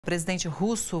O presidente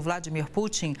russo, Vladimir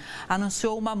Putin,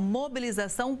 anunciou uma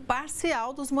mobilização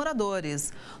parcial dos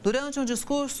moradores. Durante um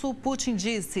discurso, Putin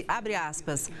disse, abre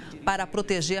aspas, para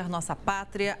proteger nossa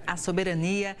pátria, a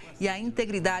soberania e a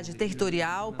integridade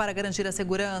territorial, para garantir a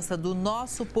segurança do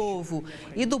nosso povo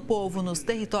e do povo nos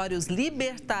territórios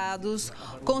libertados,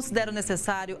 considero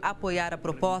necessário apoiar a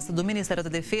proposta do Ministério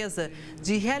da Defesa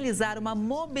de realizar uma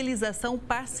mobilização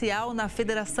parcial na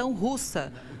Federação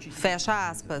Russa. Fecha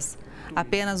aspas.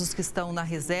 Apenas os que estão na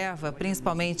reserva,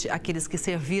 principalmente aqueles que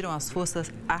serviram as Forças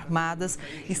Armadas,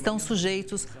 estão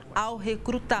sujeitos ao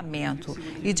recrutamento.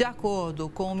 E de acordo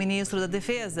com o ministro da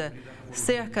Defesa,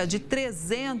 cerca de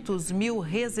 300 mil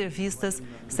reservistas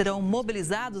serão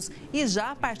mobilizados e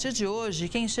já a partir de hoje,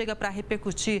 quem chega para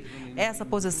repercutir essa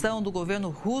posição do governo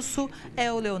russo é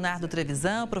o Leonardo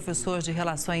Trevisan, professor de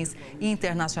Relações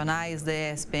Internacionais da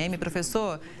ESPM.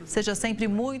 Professor, seja sempre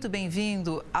muito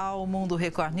bem-vindo ao Mundo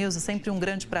Record News, é sempre um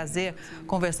grande prazer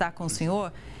conversar com o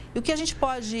senhor. E o que a gente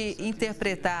pode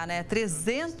interpretar, né?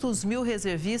 300 mil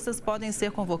reservistas podem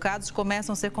ser convocados,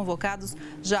 começam a ser convocados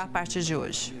já a partir de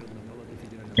hoje.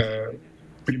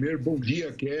 Primeiro, bom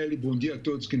dia, Kelly, bom dia a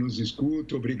todos que nos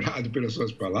escutam, obrigado pelas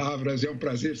suas palavras, é um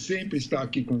prazer sempre estar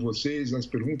aqui com vocês, as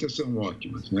perguntas são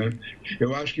ótimas, né?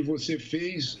 Eu acho que você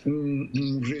fez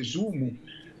um resumo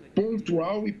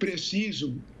pontual e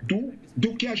preciso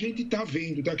do que a gente está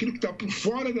vendo, daquilo que está por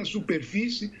fora da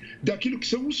superfície, daquilo que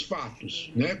são os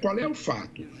fatos, né? Qual é o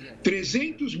fato?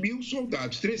 300 mil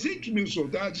soldados. 300 mil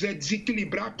soldados é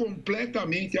desequilibrar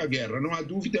completamente a guerra, não há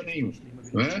dúvida nenhuma,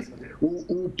 né?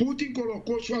 O Putin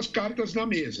colocou suas cartas na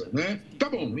mesa, né? Tá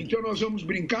bom, então nós vamos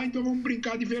brincar, então vamos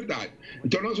brincar de verdade.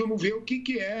 Então nós vamos ver o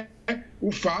que é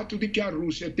o fato de que a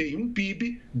Rússia tem um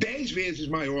PIB 10 vezes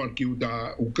maior que o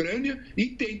da Ucrânia e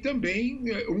tem também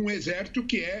um exército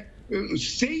que é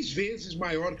 6 vezes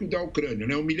maior que o da Ucrânia,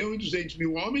 né?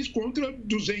 1.200.000 homens contra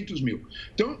 200 mil.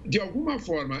 Então, de alguma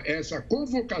forma, essa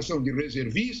convocação de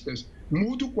reservistas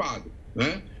muda o quadro,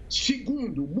 né?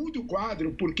 Segundo, muda o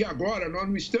quadro porque agora nós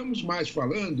não estamos mais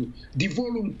falando de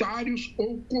voluntários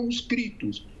ou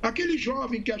conscritos. Aquele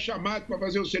jovem que é chamado para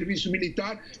fazer o serviço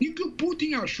militar e que o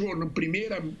Putin achou na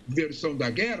primeira versão da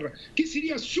guerra que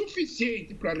seria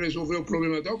suficiente para resolver o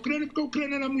problema da Ucrânia, porque a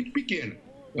Ucrânia era muito pequena,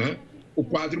 né? O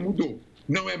quadro mudou.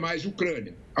 Não é mais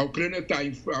Ucrânia. A Ucrânia está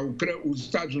os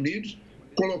Estados Unidos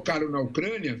colocaram na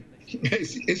Ucrânia.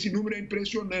 Esse número é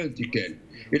impressionante, Kelly.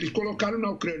 Eles colocaram na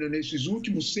Ucrânia, nesses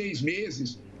últimos 6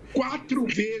 meses, 4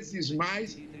 vezes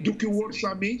mais do que o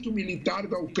orçamento militar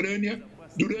da Ucrânia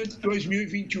durante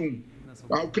 2021.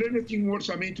 A Ucrânia tinha um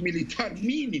orçamento militar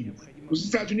mínimo. Os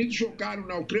Estados Unidos jogaram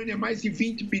na Ucrânia mais de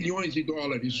 20 bilhões de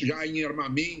dólares já em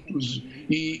armamentos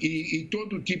e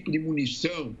todo tipo de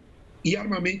munição e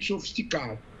armamento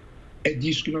sofisticado. É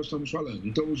disso que nós estamos falando.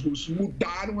 Então, os russos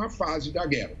mudaram a fase da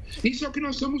guerra. Isso é o que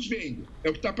nós estamos vendo. É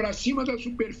o que está para cima da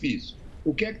superfície.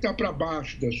 O que é que está para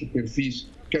baixo da superfície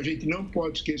que a gente não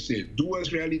pode esquecer? 2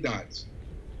 realidades.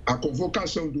 A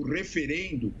convocação do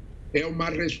referendo é uma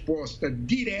resposta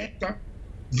direta,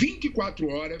 24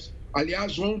 horas.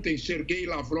 Aliás, ontem, Sergei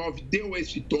Lavrov deu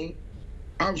esse tom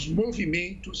aos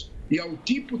movimentos e ao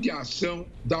tipo de ação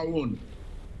da ONU.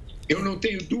 Eu não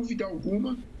tenho dúvida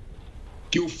alguma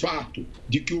que o fato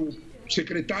de que o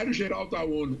secretário-geral da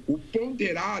ONU, o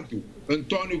ponderado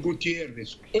Antônio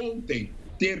Guterres, ontem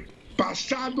ter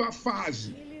passado a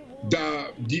fase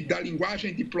da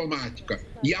linguagem diplomática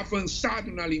e avançado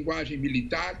na linguagem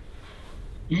militar,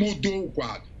 mudou o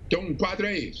quadro. Então, um quadro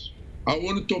é esse. A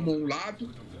ONU tomou um lado,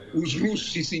 os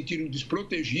russos se sentiram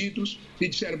desprotegidos e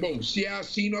disseram, bom, se é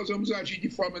assim, nós vamos agir de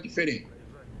forma diferente.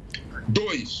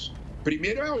 2,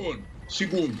 primeiro é a ONU.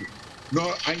 Segundo,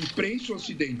 a imprensa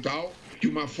ocidental, de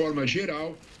uma forma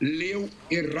geral, leu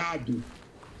errado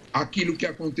aquilo que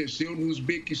aconteceu no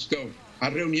Uzbequistão. A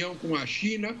reunião com a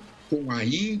China, com a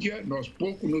Índia, nós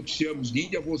pouco noticiamos de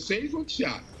Índia, vocês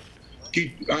noticiaram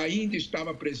que a Índia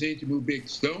estava presente no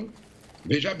Uzbequistão.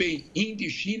 Veja bem, Índia e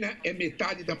China é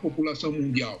metade da população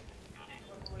mundial.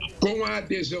 Com a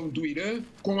adesão do Irã,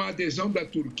 com a adesão da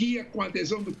Turquia, com a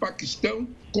adesão do Paquistão,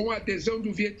 com a adesão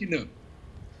do Vietnã.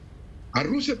 A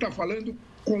Rússia está falando,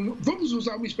 vamos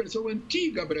usar uma expressão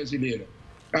antiga brasileira,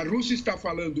 a Rússia está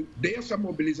falando dessa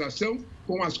mobilização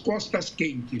com as costas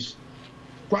quentes.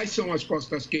 Quais são as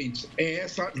costas quentes? É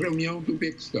essa reunião do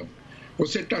Uzbequistão.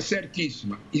 Você está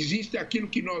certíssima. Existe aquilo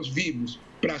que nós vimos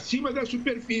para cima da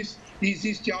superfície e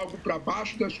existe algo para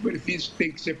baixo da superfície que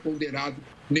tem que ser ponderado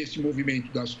nesse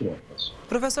movimento das tropas.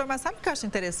 Professor, mas sabe o que eu acho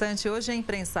interessante? Hoje a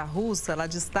imprensa russa, ela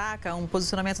destaca um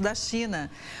posicionamento da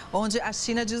China, onde a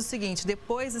China diz o seguinte: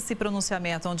 depois desse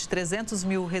pronunciamento, onde 300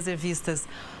 mil reservistas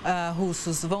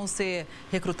russos vão ser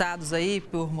recrutados aí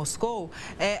por Moscou,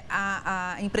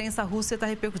 a imprensa russa está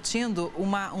repercutindo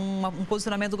um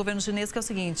posicionamento do governo chinês que é o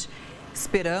seguinte: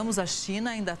 esperamos, a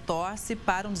China ainda torce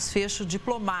para um desfecho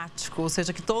diplomático, ou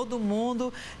seja, que todo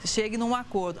mundo chegue num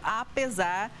acordo,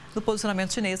 apesar do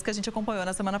posicionamento chinês que a gente acompanhou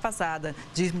na semana passada,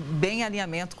 de bem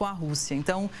alinhamento com a Rússia.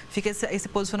 Então, fica esse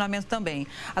posicionamento também.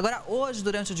 Agora, hoje,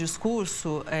 durante o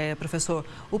discurso, professor,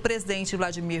 o presidente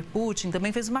Vladimir Putin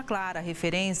também fez uma clara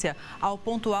referência ao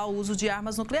pontual uso de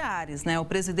armas nucleares, né? O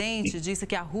presidente disse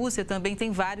que a Rússia também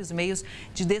tem vários meios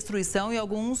de destruição e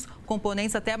alguns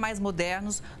componentes até mais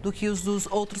modernos do que os dos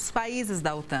outros países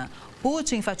da OTAN.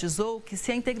 Putin enfatizou que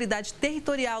se a integridade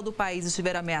territorial do país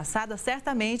estiver ameaçada,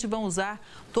 certamente vão usar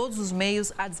todos os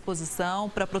meios à disposição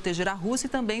para proteger a Rússia e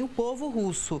também o povo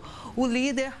russo. O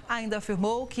líder ainda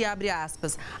afirmou que, abre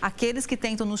aspas, aqueles que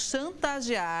tentam nos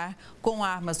chantagear com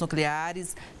armas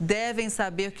nucleares devem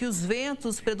saber que os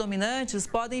ventos predominantes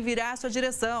podem virar à sua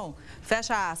direção.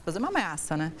 Fecha aspas. É uma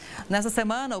ameaça, né? Nessa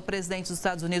semana, o presidente dos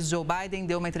Estados Unidos, Joe Biden,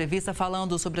 deu uma entrevista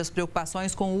falando sobre as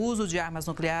preocupações com o uso de armas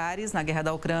nucleares na guerra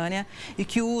da Ucrânia e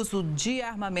que o uso de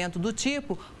armamento do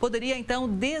tipo poderia, então,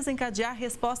 desencadear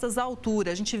respostas à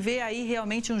altura. A gente vê aí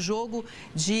realmente um jogo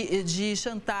de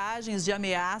chantagens, de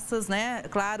ameaças, né?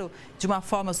 Claro, de uma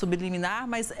forma subliminar,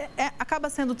 mas acaba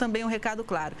sendo também um recado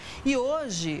claro. E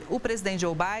hoje, o presidente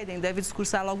Joe Biden deve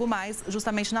discursar logo mais,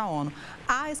 justamente na ONU.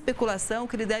 Há especulação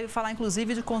que ele deve falar,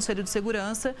 inclusive, de Conselho de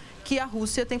Segurança, que a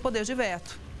Rússia tem poder de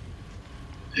veto.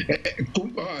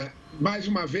 Mais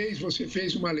uma vez, você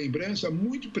fez uma lembrança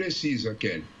muito precisa,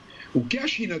 Kelly. O que a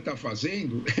China está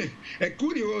fazendo é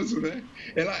curioso, né?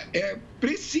 Ela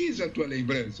precisa a tua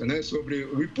lembrança, né? Sobre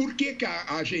por que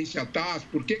a agência TASS,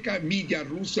 por que a mídia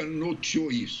russa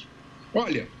noticiou isso.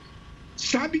 Olha,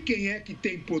 sabe quem é que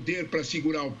tem poder para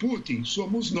segurar o Putin?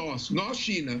 Somos nós,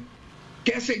 China.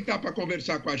 Quer sentar para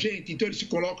conversar com a gente? Então eles se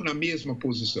colocam na mesma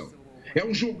posição. É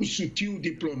um jogo sutil,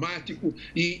 diplomático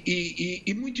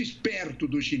e muito esperto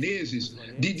dos chineses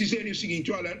de dizerem o seguinte: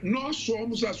 olha, nós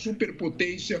somos a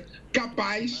superpotência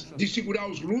capaz de segurar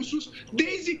os russos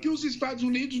desde que os Estados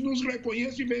Unidos nos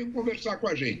reconheçam e venham conversar com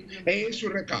a gente. É esse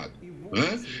o recado.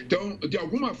 Né? Então, de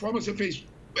alguma forma, você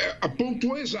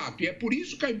apontou exato. E é por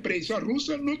isso que a imprensa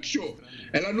russa noticiou.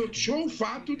 Ela noticiou o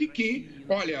fato de que,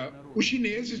 olha, os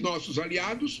chineses, nossos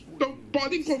aliados,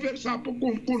 podem conversar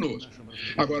conosco.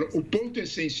 Agora, o ponto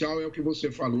essencial é o que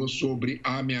você falou sobre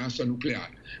a ameaça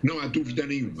nuclear. Não há dúvida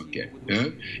nenhuma, Kelly,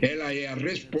 né? Ela é a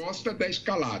resposta da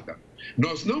escalada.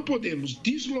 Nós não podemos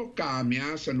deslocar a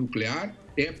ameaça nuclear.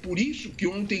 É por isso que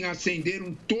ontem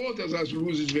acenderam todas as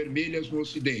luzes vermelhas no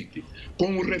Ocidente,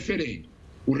 com o referendo.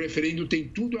 O referendo tem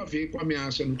tudo a ver com a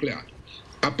ameaça nuclear.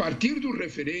 A partir do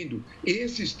referendo,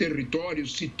 esses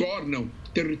territórios se tornam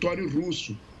território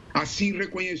russo, assim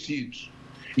reconhecidos.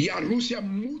 E a Rússia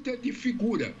muda de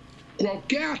figura.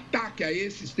 Qualquer ataque a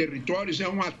esses territórios é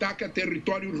um ataque a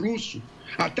território russo.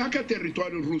 Ataque a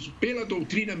território russo pela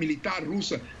doutrina militar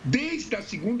russa desde a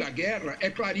Segunda Guerra é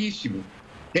claríssimo.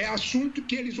 É assunto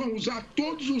que eles vão usar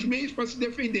todos os meios para se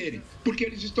defenderem, porque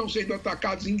eles estão sendo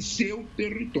atacados em seu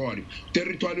território. O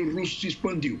território russo se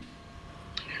expandiu.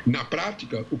 Na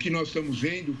prática, o que nós estamos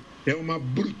vendo é uma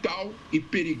brutal e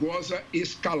perigosa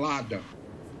escalada.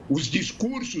 Os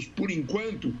discursos, por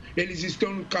enquanto, eles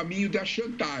estão no caminho da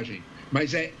chantagem,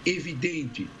 mas é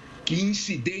evidente que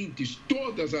incidentes,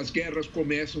 todas as guerras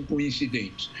começam com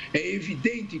incidentes. É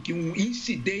evidente que um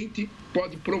incidente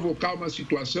pode provocar uma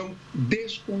situação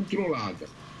descontrolada.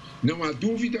 Não há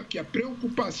dúvida que a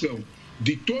preocupação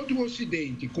de todo o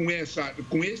Ocidente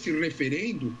com esse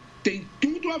referendo tem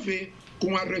tudo a ver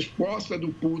com a resposta do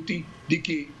Putin de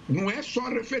que não é só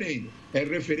referendo, é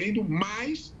referendo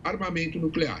mais armamento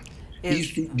nuclear.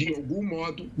 Isso, de algum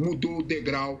modo, mudou o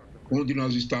degrau onde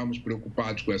nós estávamos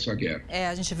preocupados com essa guerra.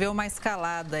 A gente vê uma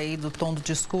escalada aí do tom do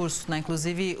discurso, né?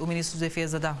 Inclusive, o ministro de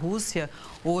Defesa da Rússia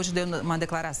hoje deu uma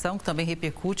declaração que também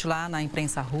repercute lá na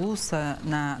imprensa russa,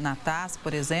 na TASS,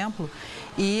 por exemplo,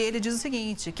 e ele diz o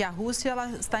seguinte, que a Rússia ela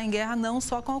está em guerra não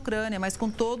só com a Ucrânia, mas com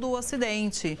todo o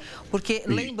Ocidente, porque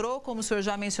lembrou, como o senhor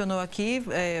já mencionou aqui,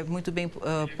 muito bem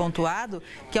pontuado,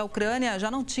 que a Ucrânia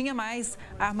já não tinha mais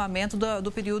armamento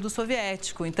do período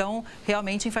soviético, então,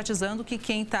 realmente enfatizando que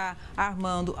quem está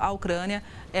armando a Ucrânia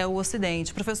é o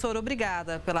Ocidente. Professor,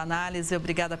 obrigada pela análise,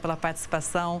 obrigada pela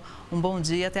participação. Um bom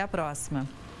dia, até a próxima.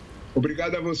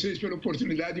 Obrigado a vocês pela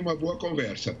oportunidade e uma boa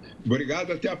conversa.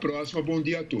 Obrigado, até a próxima. Bom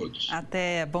dia a todos.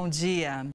 Até, bom dia.